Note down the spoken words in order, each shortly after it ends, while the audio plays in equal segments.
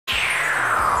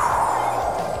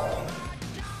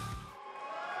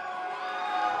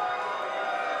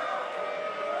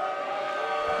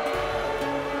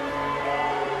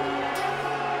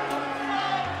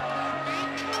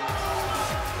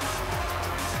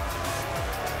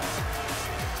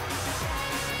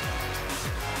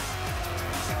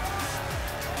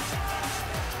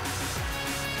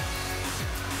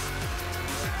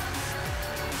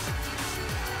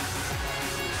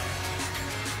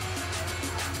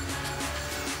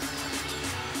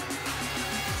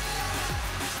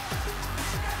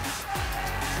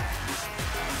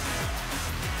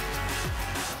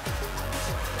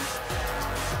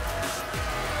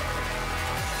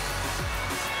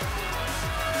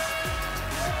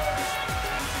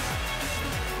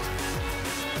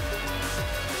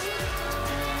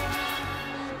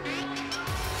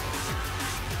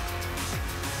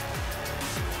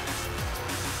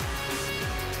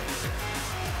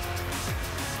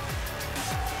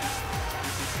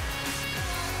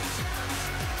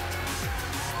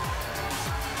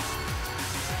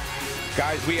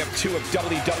Guys, we have two of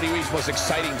WWE's most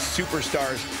exciting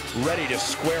superstars ready to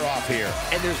square off here.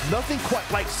 And there's nothing quite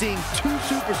like seeing two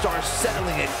superstars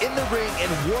settling it in the ring in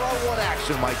one-on-one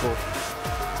action, Michael.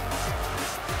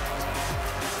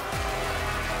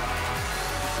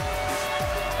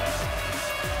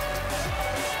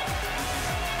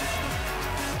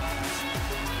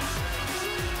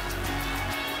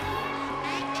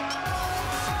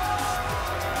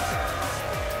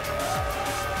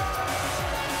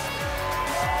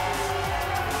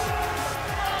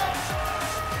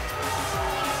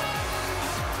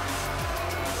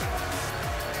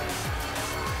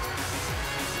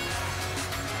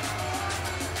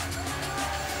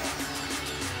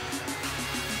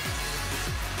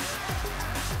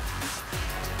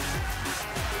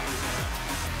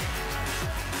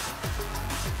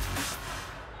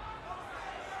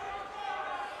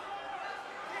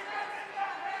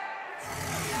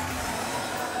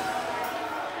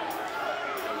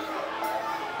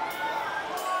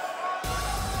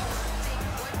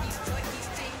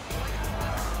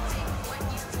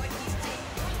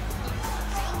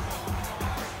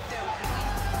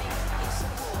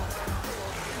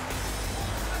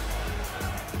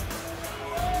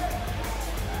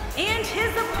 And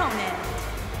his opponent,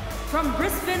 from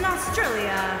Brisbane,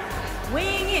 Australia,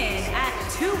 weighing in at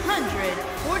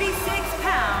 246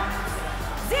 pounds,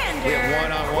 Xander We have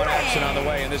one-on-one Quinn. action on the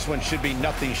way, and this one should be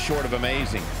nothing short of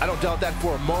amazing. I don't doubt that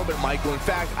for a moment, Michael. In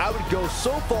fact, I would go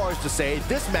so far as to say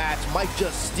this match might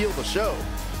just steal the show.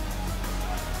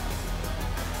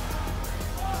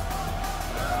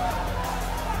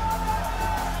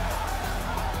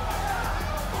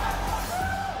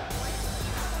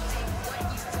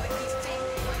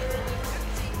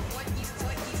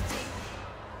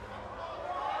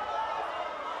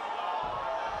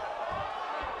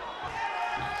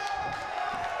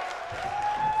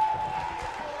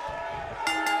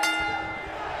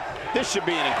 This should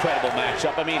be an incredible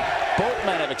matchup. I mean, both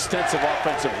men have extensive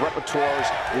offensive repertoires,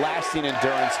 lasting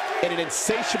endurance, and an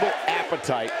insatiable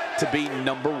appetite to be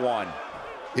 #1.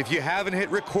 If you haven't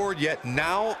hit record yet,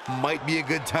 now might be a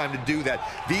good time to do that.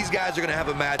 These guys are going to have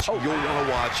a match you'll want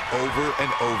to watch over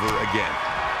and over again.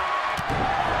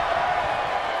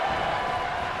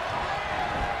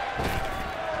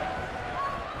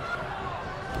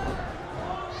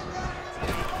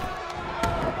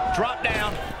 Drop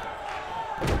down.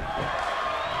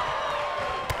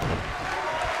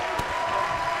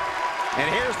 And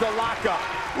here's the lockup.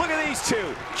 Look at these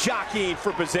two jockeying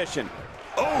for position.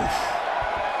 Oof!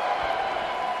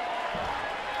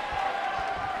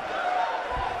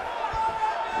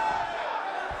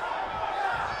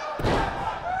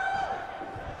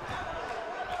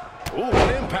 Ooh,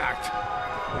 what impact.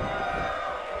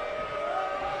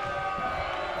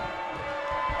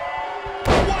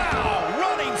 Wow,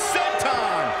 running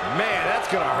senton. Man,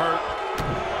 that's gonna hurt.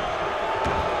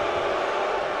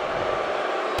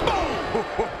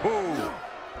 Boom!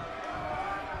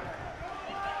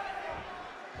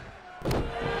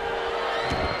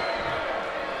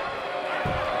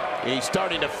 He's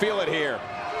starting to feel it here.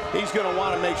 He's going to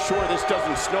want to make sure this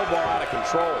doesn't snowball out of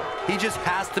control. He just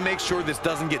has to make sure this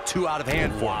doesn't get too out of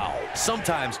hand for him.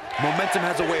 Sometimes momentum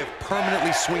has a way of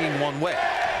permanently swinging one way.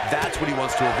 That's what he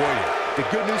wants to avoid here. The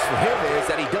good news for him is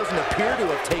that he doesn't appear to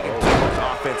have taken too much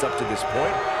offense up to this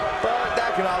point, but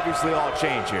that can obviously all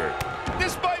change here.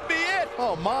 This might be it.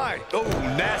 Oh, my. Oh,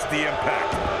 nasty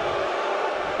impact.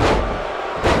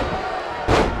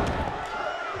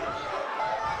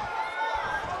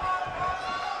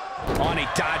 On, he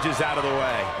dodges out of the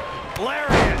way.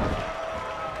 Lariat.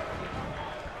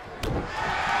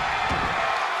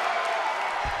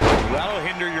 That'll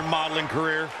hinder your modeling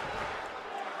career.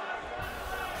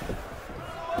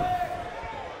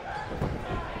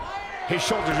 His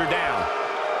shoulders are down.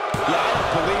 Yeah, I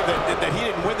don't believe that he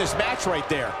didn't win this match right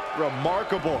there.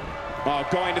 Remarkable. Oh,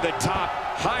 going to the top.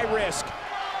 High risk.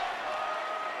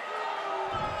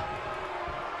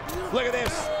 Look at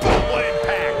this. Oh, what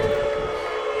impact.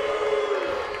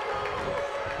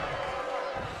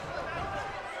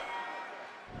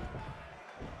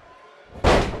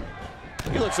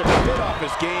 He looks a bit off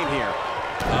his game here.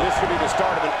 This could be the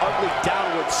start of an ugly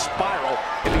downward spiral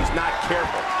if he's not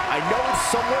careful. I know it's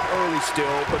somewhat early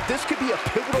still, but this could be a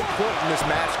pivotal point in this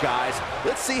match, guys.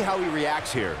 Let's see how he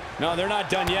reacts here. No, they're not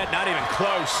done yet. Not even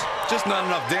close. Just not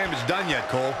enough damage done yet,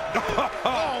 Cole.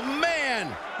 Oh,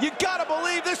 man. You got to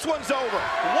believe this one's over.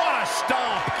 What a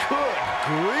stomp. Good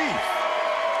grief.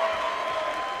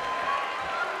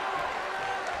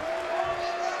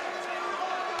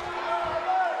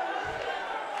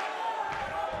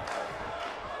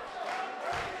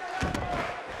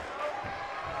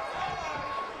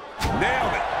 Now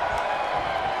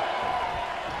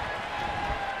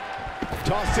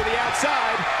to the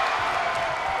outside.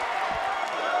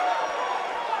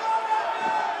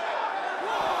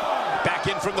 Back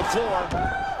in from the floor.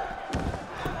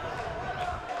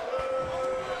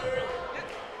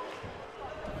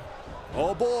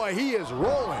 Oh boy, he is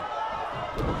rolling.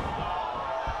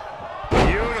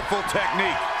 Beautiful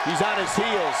technique. He's on his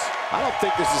heels. I don't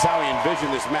think this is how he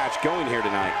envisioned this match going here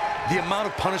tonight. The amount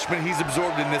of punishment he's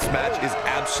absorbed in this match is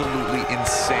absolutely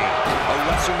insane. A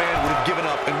lesser man would have given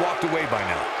up and walked away by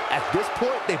now. At this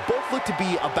point, they both look to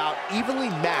be about evenly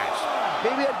matched.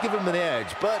 Maybe I'd give him an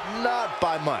edge, but not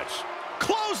by much.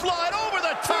 Clothesline over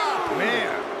the top.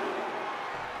 Man.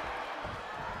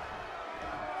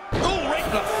 Ooh, right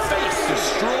in the face.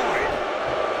 Destroyed.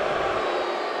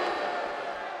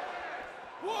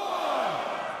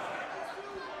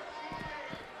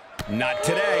 Not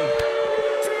today.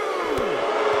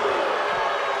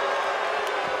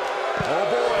 Oh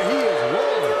boy, he is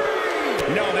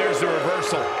rolling. No, there's the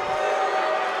reversal.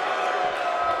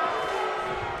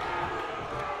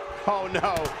 Oh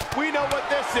no, we know what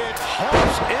this is.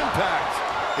 Harsh impact.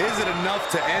 Is it enough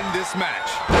to end this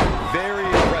match? Very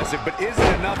impressive, but is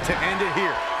it enough to end it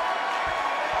here?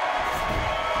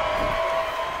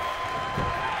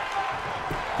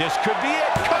 This could be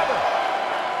it. Cover.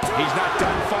 He's not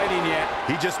done fighting yet.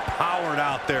 He just powered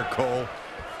out there, Cole.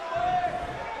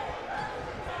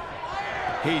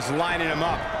 He's lining him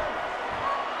up.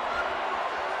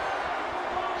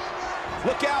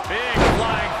 Look out. Big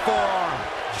flying forearm.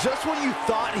 Just when you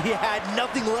thought he had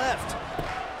nothing left.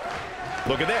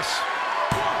 Look at this.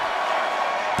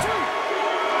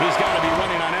 He's got to be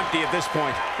running on empty at this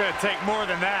point. Gonna take more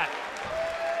than that.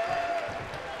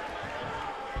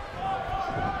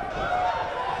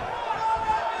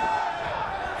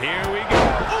 Here we go.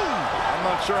 I'm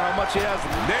not sure how much he has.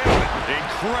 Nailed it.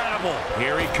 Incredible.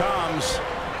 Here he comes.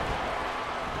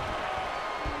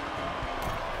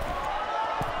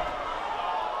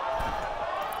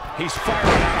 He's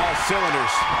firing on all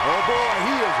cylinders. Oh boy,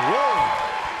 he is rolling.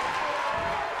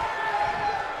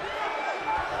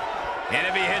 And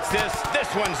if he hits this,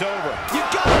 this one's over. You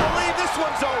gotta believe this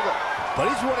one's over. But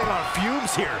he's running on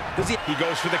fumes here. He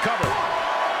goes for the cover.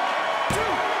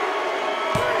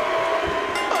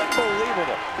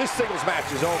 Unbelievable. This singles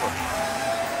match is over.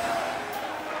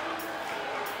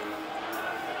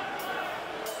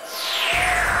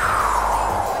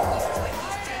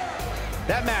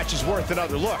 That match is worth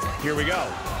another look. Here we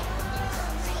go.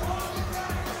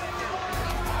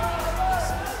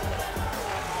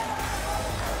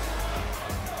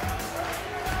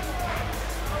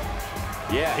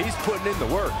 Yeah, he's putting in the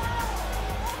work.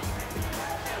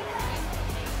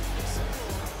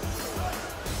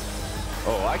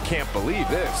 Oh, I can't believe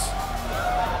this.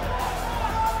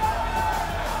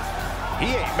 He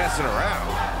ain't messing around.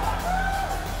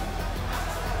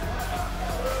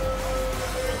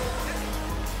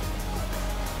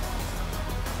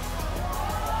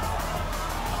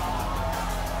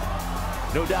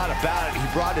 No doubt about it, he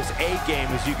brought his A game,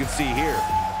 as you can see here.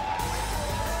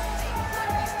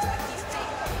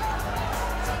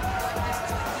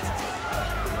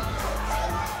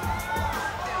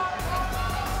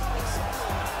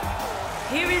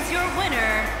 Here is your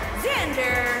winner, Xyon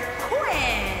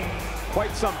Quinn.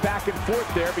 Quite some back and forth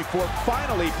there before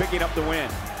finally picking up the win.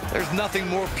 There's nothing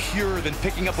more pure than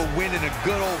picking up a win in a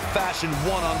good old-fashioned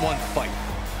one-on-one fight.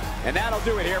 And that'll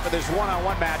do it here for this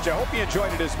one-on-one match. I hope you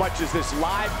enjoyed it as much as this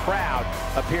live crowd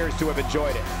appears to have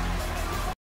enjoyed it.